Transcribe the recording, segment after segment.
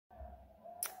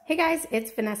Hey guys,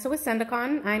 it's Vanessa with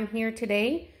Sendicon. I'm here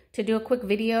today to do a quick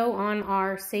video on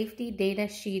our safety data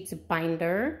sheets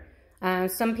binder.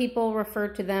 Some people refer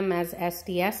to them as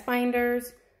SDS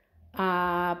binders.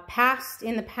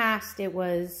 In the past, it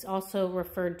was also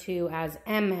referred to as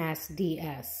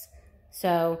MSDS.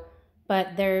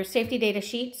 But they're safety data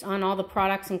sheets on all the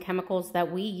products and chemicals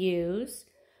that we use.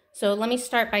 So let me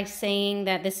start by saying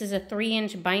that this is a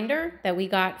 3-inch binder that we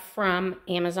got from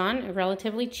Amazon,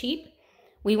 relatively cheap.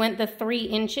 We went the 3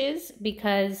 inches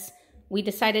because we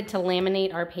decided to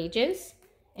laminate our pages,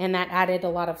 and that added a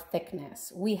lot of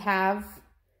thickness. We have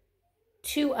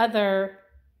two other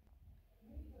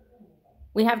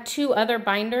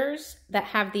binders that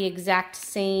have the exact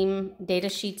same data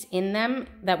sheets in them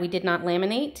that we did not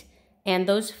laminate, and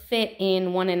those fit in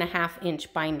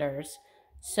 1.5-inch binders.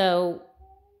 So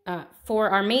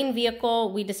for our main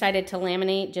vehicle, we decided to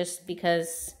laminate just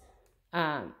because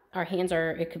our hands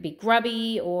it could be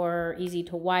grubby or easy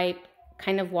to wipe,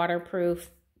 kind of waterproof,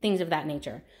 things of that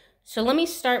nature. So let me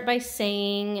start by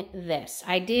saying this.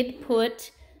 I did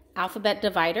put alphabet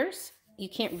dividers. You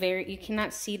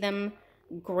cannot see them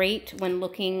great when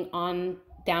looking on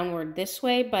downward this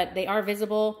way, but they are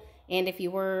visible. And if you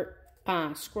were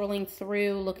scrolling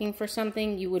through looking for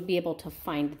something, you would be able to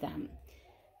find them.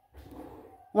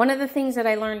 One of the things that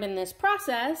I learned in this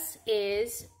process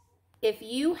is if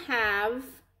you have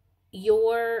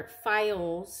your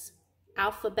files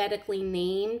alphabetically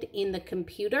named in the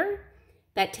computer,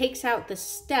 that takes out the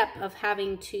step of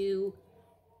having to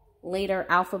later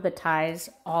alphabetize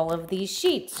all of these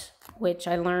sheets, which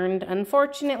I learned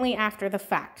unfortunately after the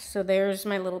fact. So there's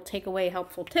my little takeaway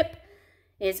helpful tip,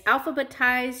 is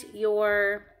alphabetize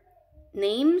your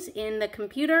names in the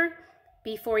computer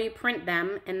before you print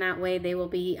them, and that way they will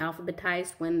be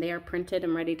alphabetized when they are printed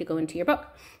and ready to go into your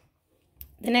book.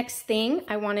 The next thing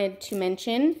I wanted to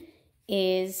mention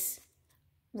is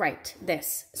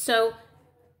this. So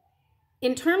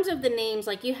in terms of the names,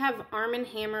 like you have Arm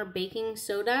 & Hammer baking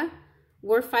soda.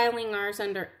 We're filing ours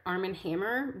under Arm &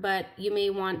 Hammer, but you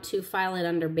may want to file it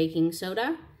under baking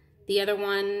soda. The other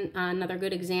one, another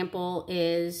good example,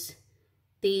 is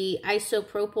the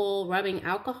isopropyl rubbing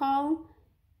alcohol.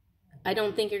 I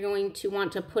don't think you're going to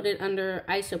want to put it under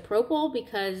isopropyl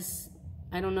because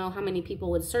I don't know how many people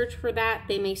would search for that.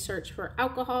 They may search for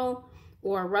alcohol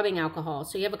or rubbing alcohol.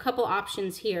 So you have a couple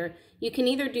options here. You can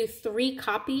either do 3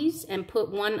 copies and put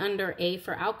one under A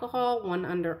for alcohol, one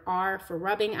under R for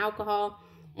rubbing alcohol,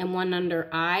 and one under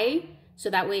I. So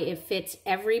that way it fits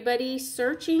everybody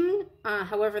searching.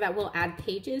 However, that will add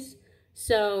pages.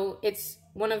 So it's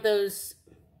one of those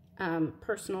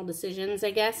personal decisions,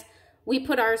 I guess. We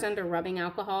put ours under rubbing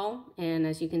alcohol, and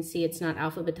as you can see, it's not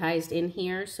alphabetized in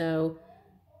here. So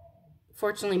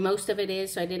fortunately, most of it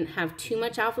is, so I didn't have too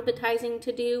much alphabetizing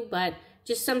to do, but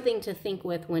just something to think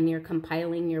with when you're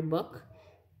compiling your book.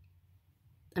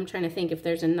 I'm trying to think if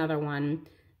there's another one.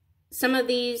 Some of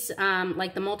these,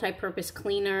 like the multi-purpose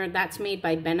cleaner, that's made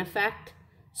by Benefect.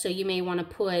 So you may want to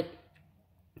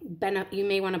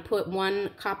put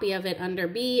one copy of it under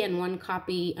B and one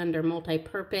copy under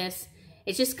multi-purpose.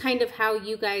 It's just kind of how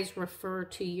you guys refer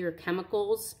to your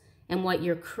chemicals and what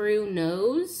your crew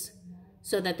knows,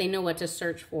 so that they know what to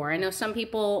search for. I know some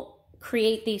people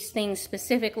create these things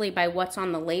specifically by what's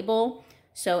on the label,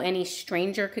 so any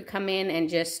stranger could come in and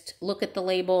just look at the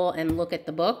label and look at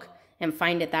the book and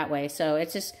find it that way. So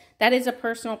it's just, that is a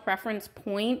personal preference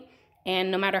point,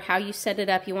 and no matter how you set it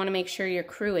up, you want to make sure your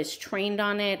crew is trained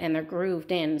on it and they're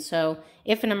grooved in. So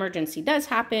if an emergency does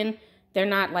happen, they're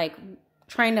not like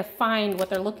trying to find what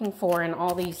they're looking for in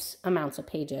all these amounts of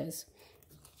pages.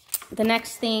 The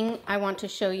next thing I want to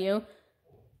show you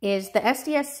is the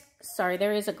SDS, sorry,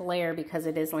 there is a glare because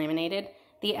it is laminated.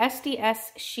 The SDS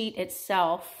sheet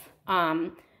itself,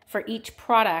 for each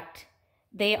product,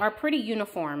 they are pretty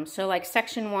uniform. So like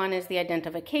section 1 is the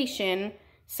identification,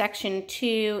 section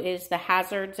 2 is the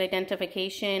hazards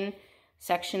identification,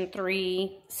 section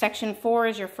 4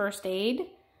 is your first aid.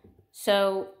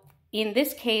 So in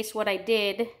this case, what I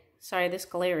did, sorry, this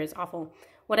glare is awful.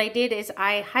 What I did is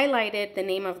I highlighted the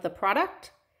name of the product.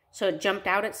 So it jumped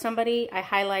out at somebody. I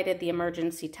highlighted the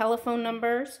emergency telephone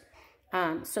numbers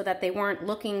so that they weren't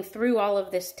looking through all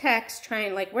of this text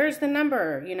trying like, where's the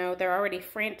number? You know, they're already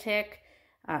frantic.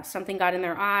 Something got in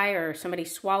their eye or somebody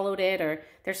swallowed it or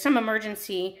there's some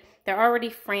emergency. They're already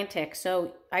frantic.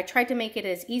 So I tried to make it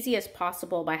as easy as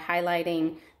possible by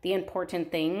highlighting the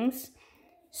important things.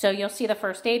 So you'll see the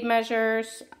first aid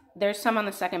measures. There's some on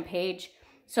the second page.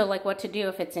 So like what to do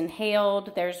if it's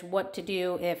inhaled, there's what to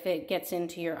do if it gets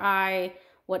into your eye,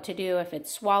 what to do if it's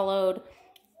swallowed.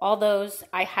 All those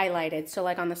I highlighted. So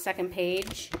like on the second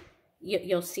page,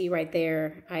 you'll see right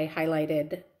there, I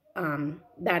highlighted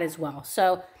that as well.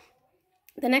 So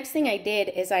the next thing I did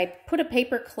is I put a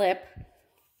paper clip,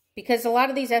 because a lot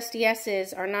of these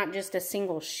SDSs are not just a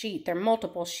single sheet, they're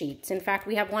multiple sheets. In fact,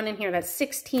 we have one in here that's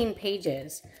 16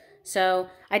 pages. So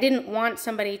I didn't want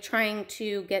somebody trying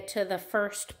to get to the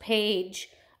first page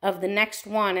of the next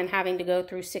one and having to go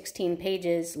through 16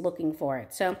 pages looking for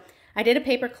it. So I did a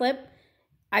paper clip.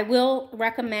 I will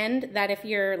recommend that if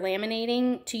you're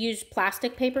laminating to use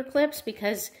plastic paper clips,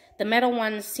 because the metal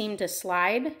ones seem to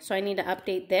slide. So I need to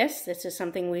update this. This is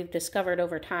something we've discovered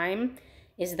over time,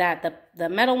 is that the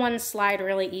metal ones slide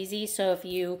really easy. So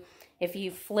if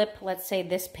you flip, let's say,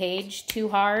 this page too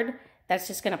hard, that's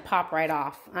just going to pop right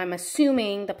off. I'm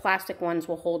assuming the plastic ones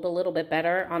will hold a little bit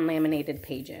better on laminated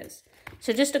pages.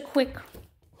 So just a quick,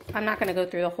 I'm not going to go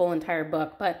through the whole entire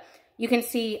book, but you can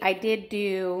see I did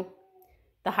do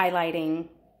the highlighting,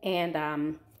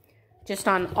 and just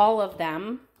on all of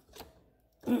them.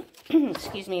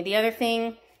 Excuse me. The other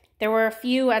thing, there were a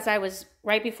few, as I was,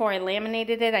 right before I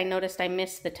laminated it, I noticed I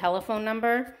missed the telephone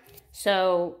number.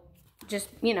 So just,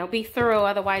 you know, be thorough.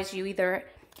 Otherwise, you either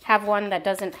have one that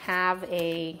doesn't have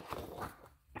a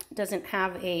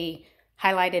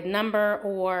highlighted number,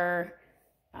 or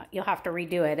you'll have to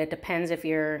redo it. It depends if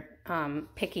you're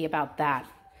picky about that.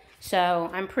 So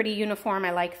I'm pretty uniform.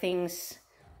 I like things.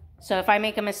 So if I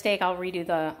make a mistake, I'll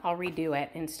redo it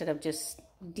instead of just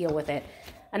deal with it.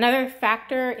 Another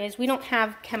factor is we don't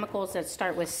have chemicals that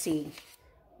start with C,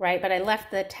 right? But I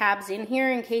left the tabs in here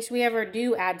in case we ever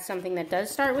do add something that does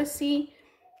start with C.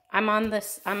 I'm on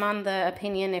the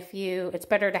opinion it's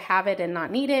better to have it and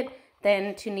not need it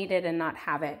than to need it and not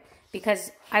have it,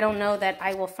 because I don't know that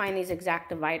I will find these exact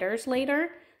dividers later.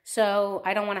 So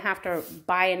I don't want to have to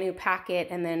buy a new packet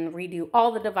and then redo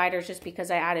all the dividers just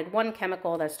because I added one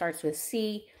chemical that starts with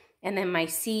C, and then my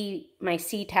C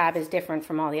tab is different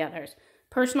from all the others.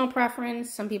 Personal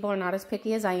preference, some people are not as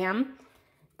picky as I am.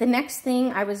 The next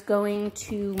thing I was going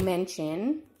to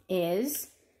mention is,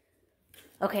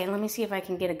 okay, let me see if I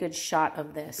can get a good shot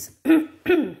of this.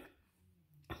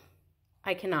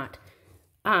 I cannot.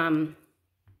 In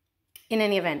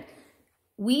any event,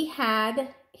 we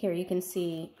had, here you can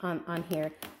see on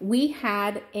here, we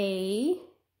had a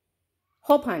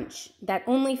hole punch that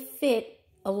only fit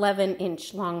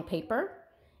 11-inch long paper,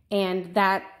 and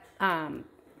that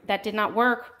did not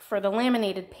work for the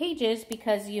laminated pages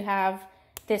because you have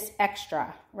this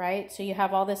extra, right? So you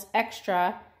have all this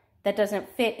extra that doesn't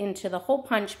fit into the hole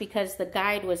punch because the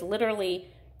guide was literally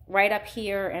right up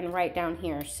here and right down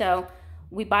here. So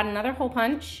we bought another hole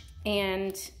punch,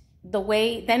 and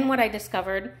then what I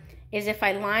discovered is if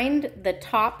I lined the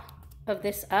top of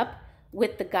this up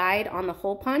with the guide on the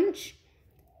hole punch,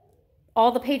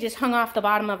 all the pages hung off the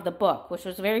bottom of the book, which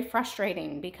was very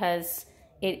frustrating because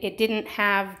it didn't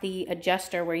have the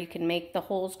adjuster where you can make the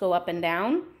holes go up and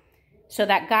down. So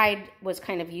that guide was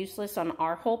kind of useless on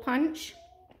our hole punch.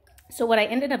 So what I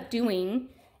ended up doing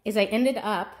is I ended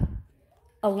up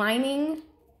aligning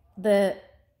the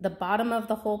bottom of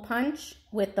the hole punch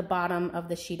with the bottom of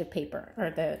the sheet of paper,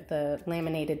 or the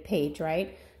laminated page,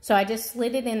 right? So I just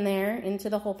slid it in there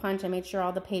into the hole punch. I made sure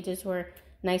all the pages were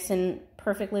nice and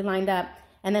perfectly lined up.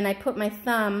 And then I put my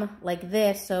thumb like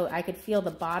this so I could feel the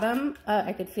bottom.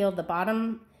 I could feel the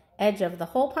bottom edge of the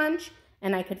hole punch,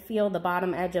 and I could feel the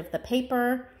bottom edge of the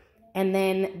paper. And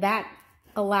then that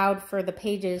allowed for the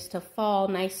pages to fall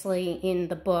nicely in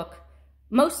the book,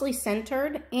 mostly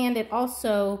centered, and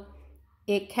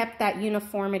it kept that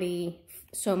uniformity.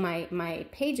 So my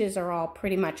pages are all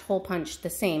pretty much hole punched the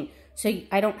same. So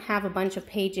I don't have a bunch of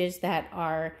pages that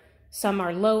are, some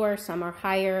are lower, some are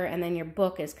higher, and then your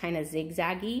book is kind of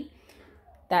zigzaggy.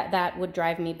 That would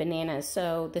drive me bananas.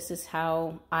 So this is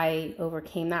how I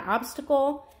overcame that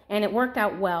obstacle, and it worked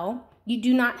out well. You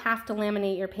do not have to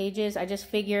laminate your pages. I just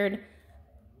figured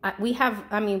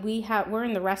we're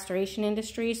in the restoration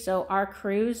industry, so our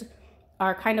crews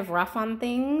are kind of rough on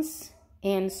things.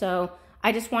 And so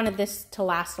I just wanted this to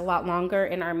last a lot longer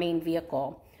in our main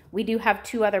vehicle. We do have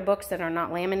 2 other books that are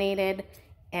not laminated,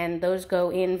 and those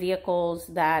go in vehicles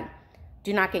that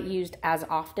do not get used as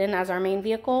often as our main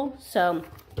vehicle. So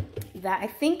I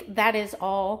think that is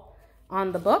all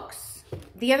on the books.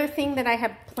 The other thing that I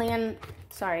have planned,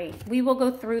 we will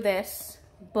go through this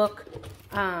book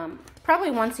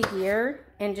probably once a year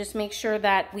and just make sure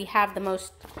that we have the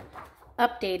most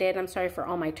updated, I'm sorry for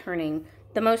all my turning,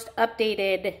 the most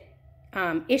updated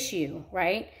issue,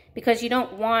 right? Because you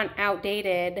don't want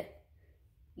outdated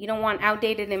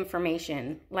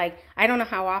information. Like, I don't know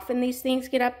how often these things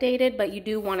get updated, but you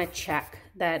do want to check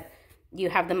that you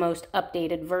have the most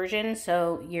updated version,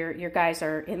 so your guys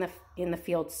are in the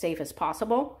field safe as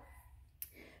possible.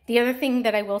 The other thing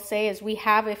that I will say is we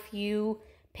have a few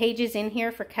pages in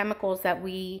here for chemicals that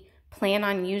we plan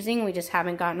on using. We just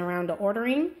haven't gotten around to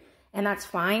ordering, and that's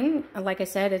fine. Like I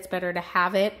said, it's better to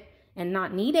have it and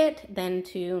not need it than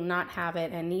to not have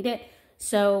it and need it.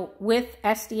 So with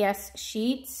SDS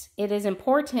sheets, it is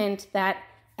important that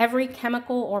every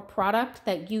chemical or product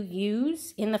that you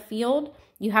use in the field,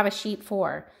 you have a sheet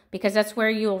for, because that's where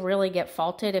you'll really get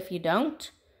faulted if you don't.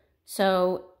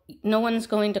 So no one's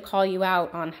going to call you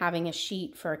out on having a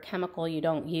sheet for a chemical you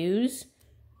don't use,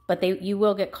 but you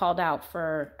will get called out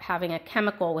for having a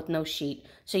chemical with no sheet.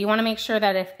 So you want to make sure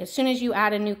that as soon as you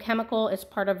add a new chemical as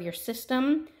part of your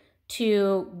system,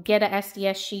 to get a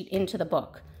SDS sheet into the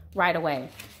book right away.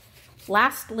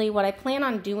 Lastly, what I plan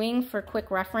on doing for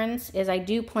quick reference is I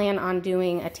do plan on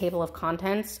doing a table of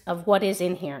contents of what is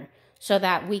in here so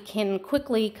that we can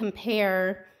quickly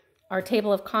compare our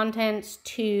table of contents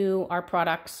to our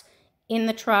products in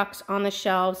the trucks, on the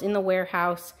shelves, in the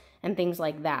warehouse, and things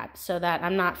like that, so that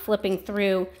I'm not flipping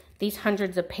through these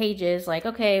hundreds of pages like,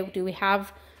 okay, do we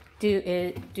have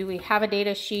a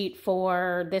data sheet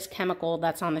for this chemical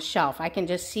that's on the shelf? I can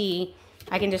just see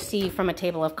from a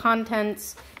table of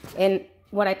contents. And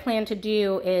what I plan to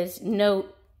do is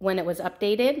note when it was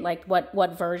updated, like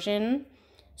what version,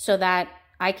 so that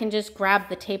I can just grab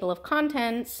the table of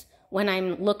contents when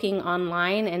I'm looking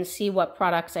online and see what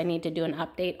products I need to do an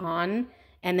update on.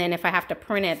 And then if I have to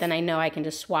print it, then I know I can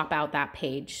just swap out that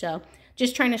page. So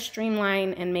just trying to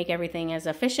streamline and make everything as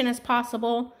efficient as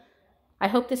possible. I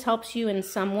hope this helps you in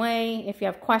some way. If you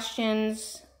have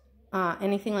questions,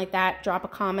 anything like that, drop a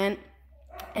comment.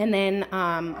 And then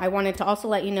I wanted to also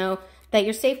let you know that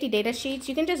your safety data sheets,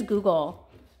 you can just Google.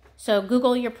 So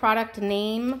Google your product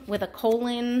name with a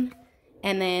colon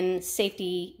and then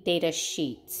safety data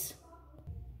sheets.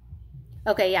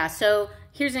 Okay, yeah, so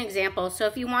here's an example. So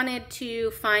if you wanted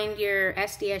to find your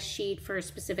SDS sheet for a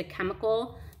specific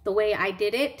chemical, the way I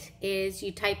did it is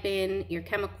you type in your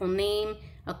chemical name,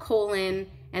 a colon,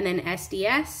 and then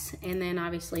SDS, and then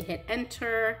obviously hit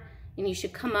enter, and you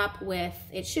should come up with,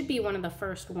 it should be one of the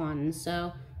first ones.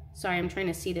 So, sorry, I'm trying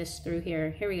to see this through here.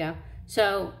 Here we go.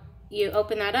 So you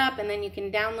open that up, and then you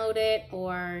can download it,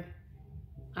 or,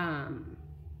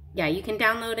 yeah, you can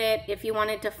download it if you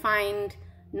wanted to find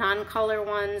non-color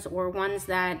ones or ones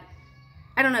that,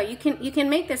 I don't know, you can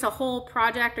make this a whole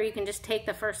project, or you can just take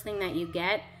the first thing that you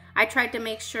get. I tried to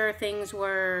make sure things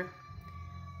were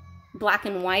black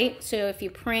and white, so if you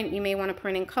print, you may want to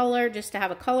print in color just to have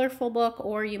a colorful book,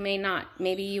 or you may not.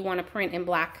 Maybe you want to print in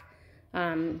black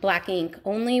ink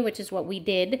only, which is what we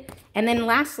did. And then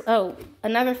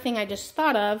another thing I just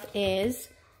thought of is,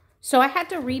 so I had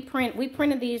to reprint. We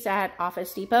printed these at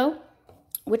Office Depot,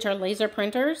 which are laser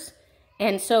printers,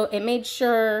 and so it made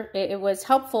sure it was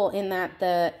helpful in that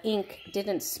the ink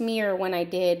didn't smear when I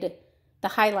did the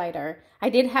highlighter. I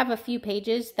did have a few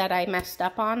pages that I messed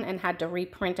up on and had to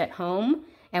reprint at home,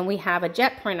 and we have a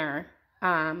jet printer,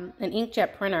 an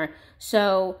inkjet printer.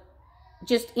 So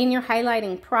just in your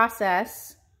highlighting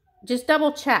process, just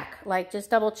double check,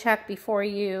 before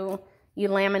you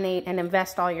laminate and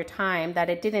invest all your time that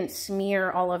it didn't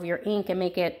smear all of your ink and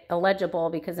make it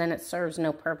illegible, because then it serves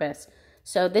no purpose.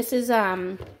 So this is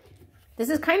kind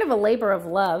of a labor of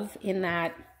love in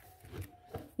that,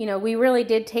 you know, we really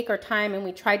did take our time and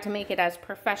we tried to make it as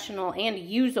professional and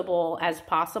usable as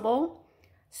possible,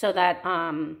 so that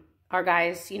our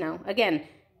guys, you know, again,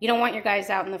 you don't want your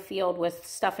guys out in the field with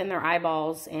stuff in their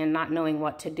eyeballs and not knowing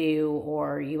what to do,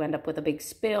 or you end up with a big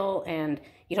spill and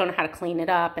you don't know how to clean it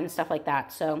up and stuff like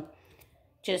that. So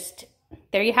just,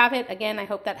 there you have it. Again, I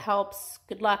hope that helps.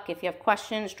 Good luck. If you have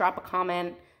questions, drop a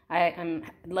comment. I'd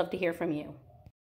love to hear from you.